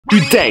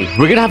Today,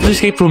 we're gonna have to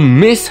escape from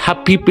Miss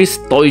Happi's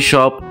toy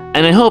shop,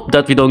 and I hope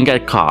that we don't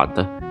get caught.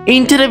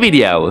 Into the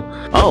video!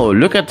 Oh,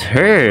 look at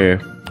her!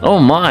 Oh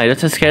my,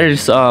 that's a scary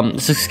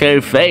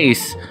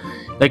face.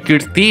 Like your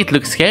teeth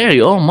look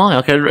scary. Oh my,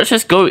 okay, let's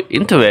just go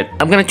into it.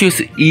 I'm gonna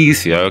choose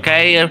easy,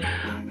 okay?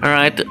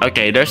 Alright,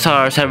 okay, there's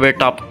our server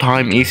top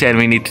time easy, and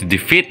we need to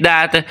defeat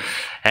that.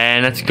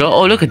 And let's go.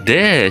 Oh, look at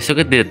this. Look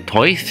at the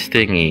toys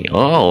thingy.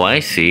 Oh, I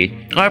see.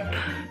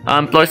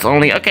 Toys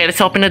only. Okay, let's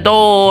open the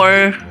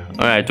door.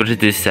 Alright, what does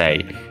this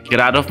say? Get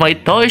out of my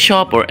toy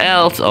shop or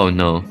else. Oh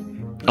no.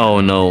 Oh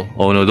no.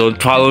 Oh no.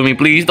 Don't follow me,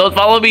 please. Don't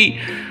follow me.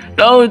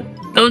 Don't.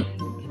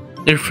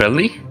 You're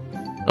friendly?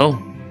 Oh,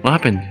 what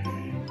happened?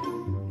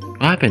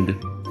 What happened?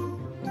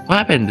 What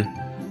happened?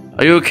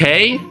 Are you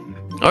okay?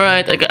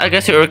 Alright, I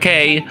guess you're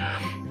okay.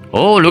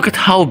 Oh, look at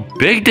how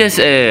big this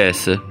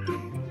is.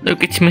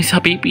 Look, it's Miss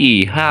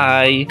Happi.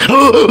 Hi.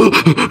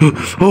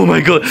 Oh my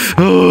god.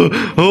 Oh,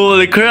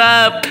 holy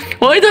crap.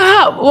 Why?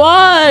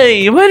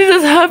 Why did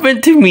this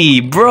happen to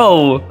me,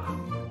 bro?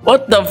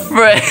 What the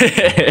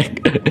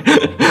frick?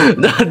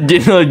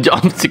 That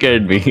jump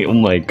scared me. Oh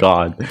my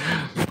god.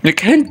 You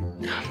can't.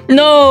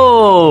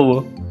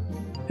 No.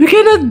 You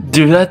cannot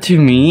do that to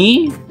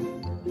me.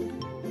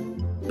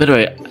 By the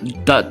way,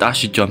 that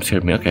actually jump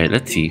scared me. Okay,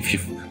 let's see.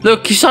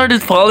 Look, he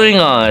started following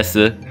us.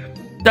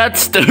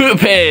 That's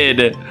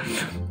stupid!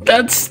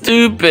 That's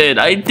stupid!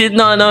 I did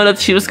not know that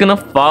she was gonna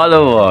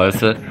follow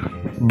us.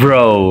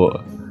 Bro,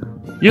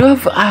 you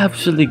have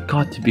absolutely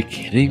got to be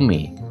kidding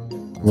me.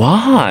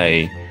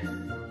 Why?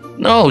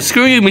 No,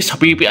 screw you, Miss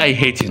Happi. I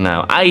hate you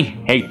now. I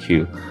hate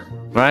you.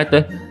 Right?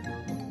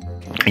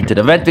 Into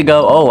the vent we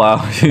go. Oh wow,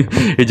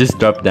 it just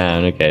dropped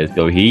down. Okay, let's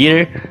go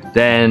here.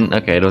 Then,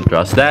 okay, don't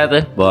trust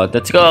that, but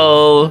let's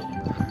go.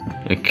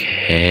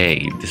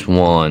 Okay, this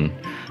one.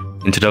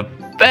 Into the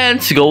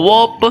vents,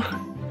 go up.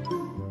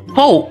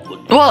 Oh,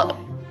 what?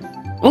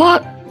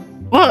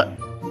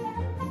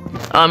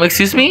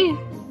 Excuse me?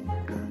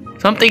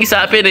 Something's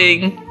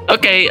happening.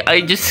 Okay,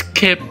 I just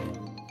skipped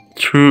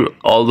through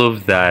all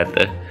of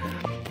that.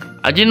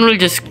 I didn't really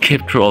just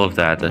skip through all of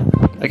that.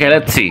 Okay,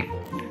 let's see.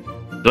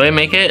 Do I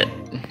make it?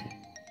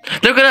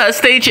 Look at that,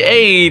 stage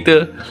 8.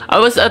 I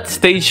was at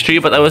stage 3,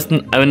 but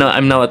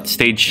I'm now at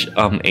stage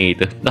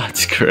 8.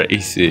 That's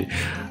crazy.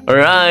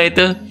 Alright.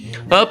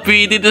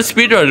 We did the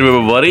speedrun,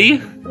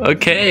 everybody.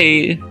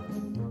 Okay.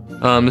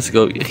 Let's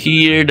go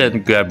here,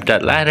 then grab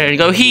that ladder and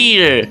go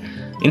here.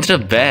 Into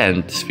the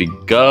vents we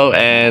go,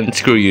 and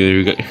screw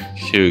you,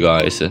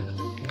 guys.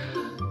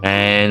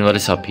 And what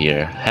is up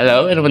here?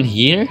 Hello, anyone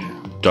here?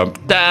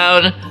 Jump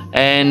down.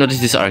 And what is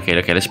this arcade?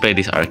 Okay, let's play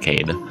this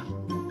arcade.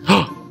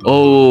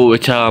 Oh,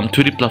 it's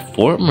 2D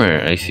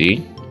platformer. I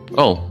see.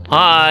 Oh,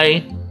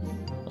 hi.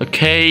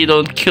 Okay,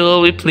 don't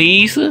kill me,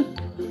 please.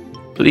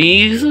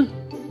 Please.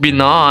 Be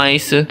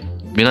nice.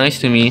 Be nice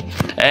to me.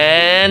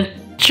 And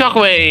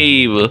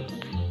shockwave.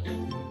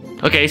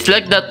 Okay, it's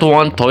like that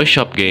one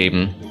Toyshop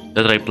game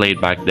that I played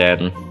back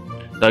then.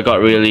 That got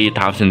really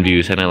 1,000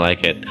 views, and I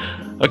like it.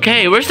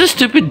 Okay, where's the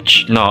stupid?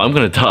 No, I'm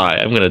gonna die.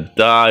 I'm gonna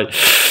die.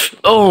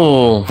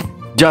 Oh,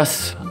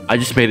 I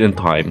just made it in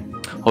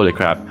time. Holy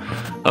crap.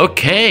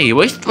 Okay,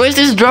 where's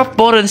this drop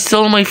button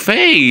still on my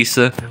face?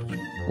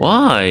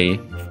 Why?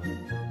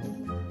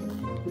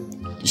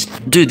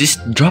 Dude, this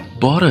drop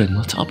button.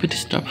 What's up with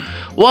this drop?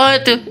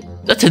 What?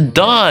 That's a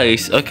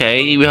dice.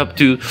 Okay, we have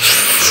to.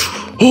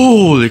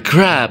 Holy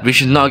crap! We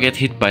should not get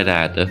hit by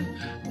that.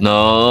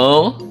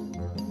 No.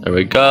 There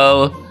we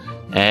go.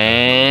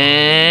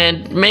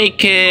 And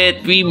make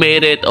it. We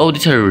made it. Oh,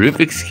 these are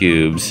Rubik's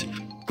cubes.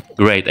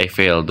 Great, I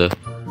failed.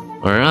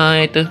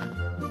 Alright.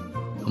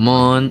 Come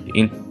on.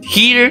 In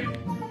here.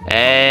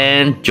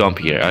 And jump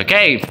here.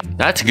 Okay,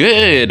 that's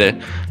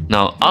good.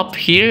 Now up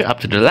here, up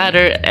to the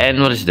ladder. And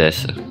what is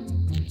this?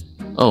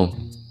 Oh.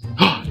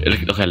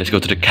 Okay, let's go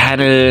to the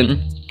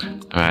cannon.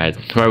 Alright,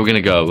 where are we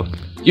gonna go?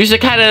 Use the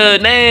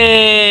cannon!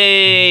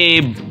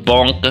 Hey!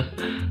 Bonk.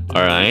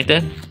 Alright.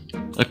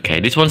 Okay,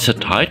 this one's a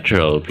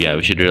tightrope. Yeah,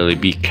 we should really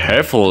be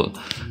careful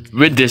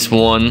with this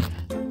one.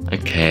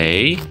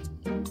 Okay.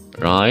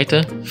 Right.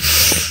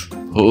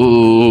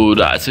 Oh,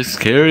 that's a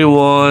scary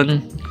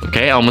one.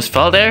 Okay, I almost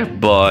fell there,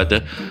 but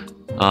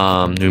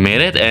we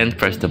made it, and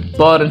press the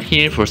button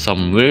here for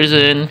some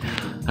reason.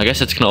 I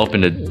guess it's gonna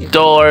open the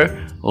door.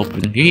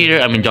 Open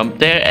here, jump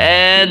there,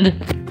 and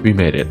we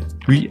made it.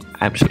 We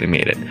absolutely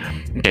made it.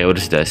 Okay, what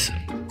is this?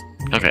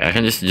 Okay, I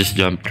can just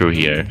jump through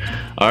here.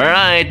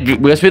 Alright,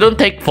 because we don't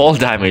take fall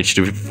damage,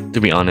 to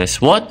be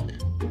honest. What?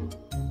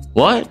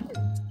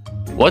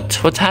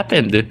 What's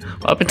happened?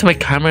 What happened to my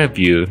camera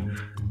view?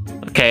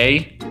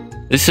 Okay,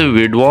 this is a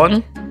weird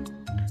one.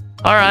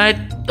 Alright,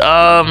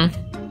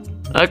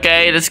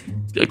 okay, this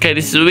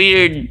is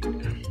weird.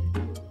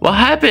 What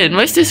happened?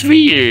 Why is this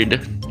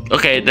weird?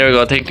 Okay, there we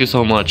go. Thank you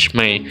so much.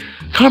 My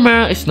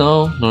camera is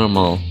now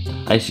normal.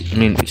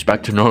 It's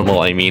back to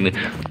normal.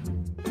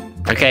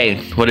 Okay,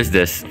 what is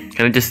this?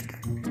 Can I just?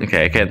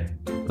 Okay, I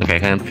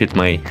can't fit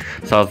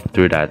myself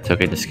through that. So I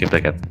can just skip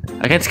like that.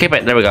 I can skip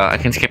it. There we go. I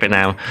can skip it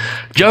now.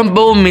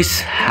 Jumbo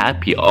Miss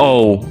Happy.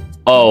 Oh,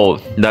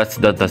 that's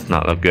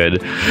not look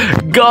good.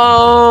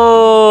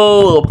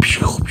 Go!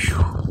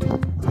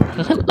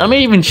 Am I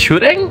even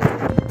shooting?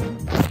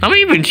 Am I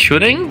even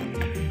shooting?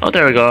 Oh,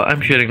 there we go.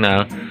 I'm shooting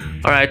now.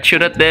 All right,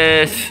 shoot at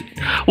this.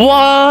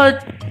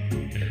 What?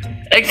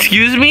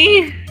 Excuse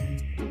me?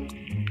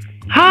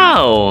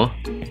 How?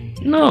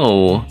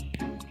 No.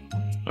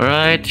 All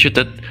right, shoot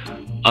at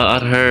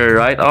her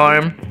right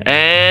arm,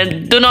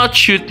 and do not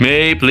shoot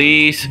me,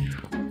 please.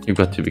 You've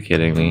got to be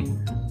kidding me.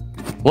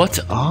 What's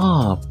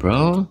up,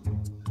 bro?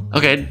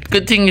 Okay,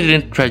 good thing you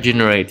didn't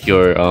regenerate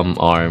your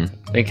arm.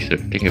 Thank you, sir.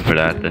 Thank you for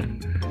that.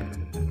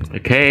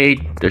 Okay,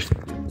 there's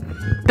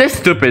this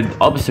stupid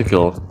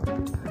obstacle.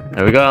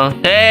 There we go.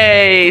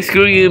 Hey,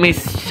 screw you,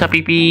 Miss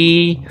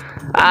Happi.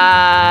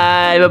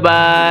 Bye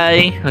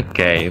bye.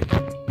 Okay,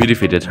 we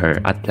defeated her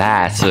at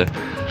last.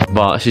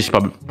 But she's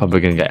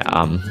probably gonna get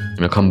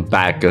come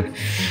back.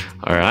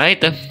 All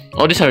right.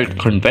 Oh, these are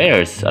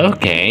conveyors.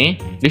 Okay,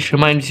 this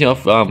reminds me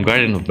of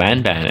Garden of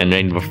Ban and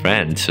Rainbow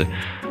Friends.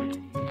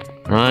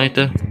 Right.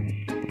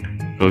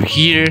 Go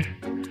here.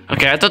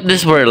 Okay, I thought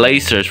these were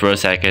lasers for a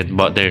second,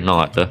 but they're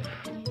not.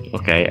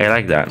 Okay, I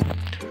like that.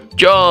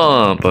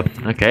 Jump.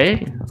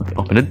 Okay.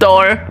 Open the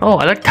door. Oh,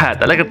 I like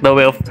that. I like the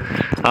way of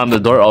the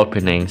door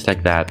openings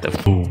like that.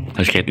 Ooh,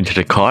 let's get into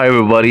the car,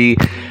 everybody.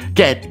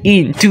 Get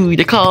into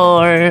the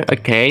car.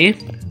 Okay.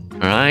 All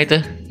right.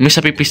 Miss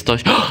Happi's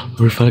toys.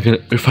 We're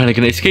finally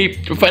gonna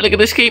escape. We're finally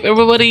gonna escape.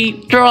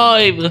 Everybody,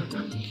 drive.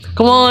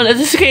 Come on, let's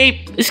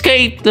escape.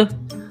 Escape.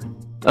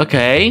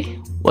 Okay.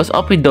 What's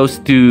up with those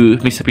two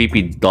Miss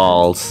Happi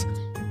dolls?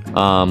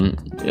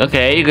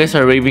 Okay, you guys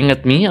are waving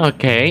at me.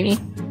 Okay.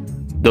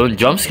 Don't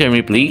jump scare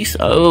me, please.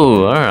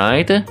 Oh, all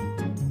right.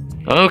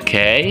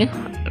 Okay.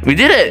 We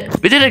did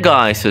it. We did it,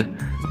 guys.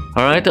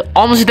 All right,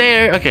 almost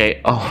there.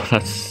 Okay. Oh,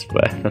 that's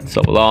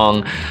so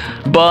long,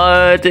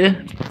 but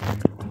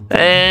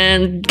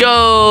and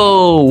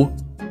go.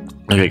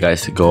 Okay,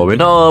 guys,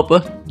 going up,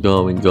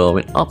 going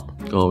up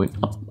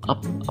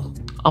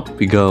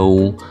we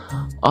go,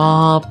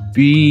 up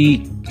we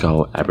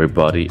go,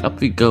 everybody,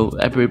 up we go,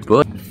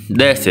 everybody.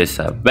 This is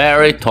a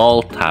very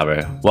tall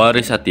tower. What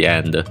is at the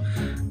end?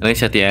 And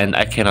it's at the end.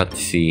 I cannot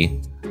see.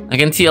 I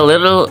can see a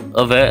little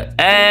of it,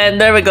 and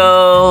there we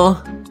go.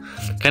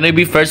 Can I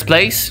be first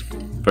place?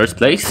 First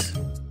place?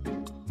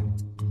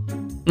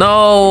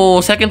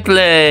 No, second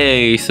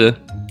place.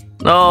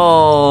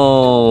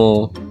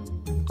 No.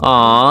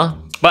 Aw.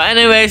 But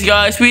anyways,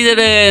 guys, we did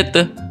it.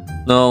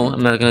 No,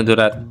 I'm not gonna do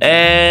that.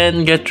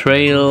 And get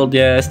trailed.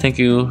 Yes, thank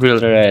you.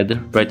 Real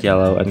red, bright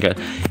yellow, and good.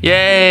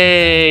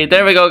 Yay!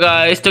 There we go,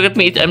 guys. Look at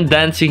me. I'm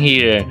dancing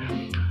here.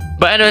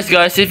 But anyways,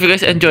 guys, if you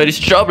guys enjoyed this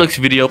Roblox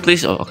video,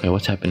 please... Oh, okay,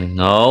 what's happening?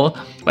 No.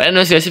 But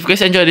anyways, guys, if you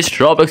guys enjoyed this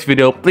Roblox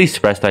video, please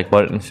press like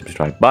button and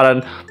subscribe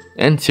button.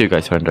 And see you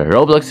guys for another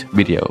Roblox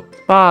video.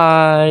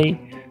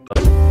 Bye!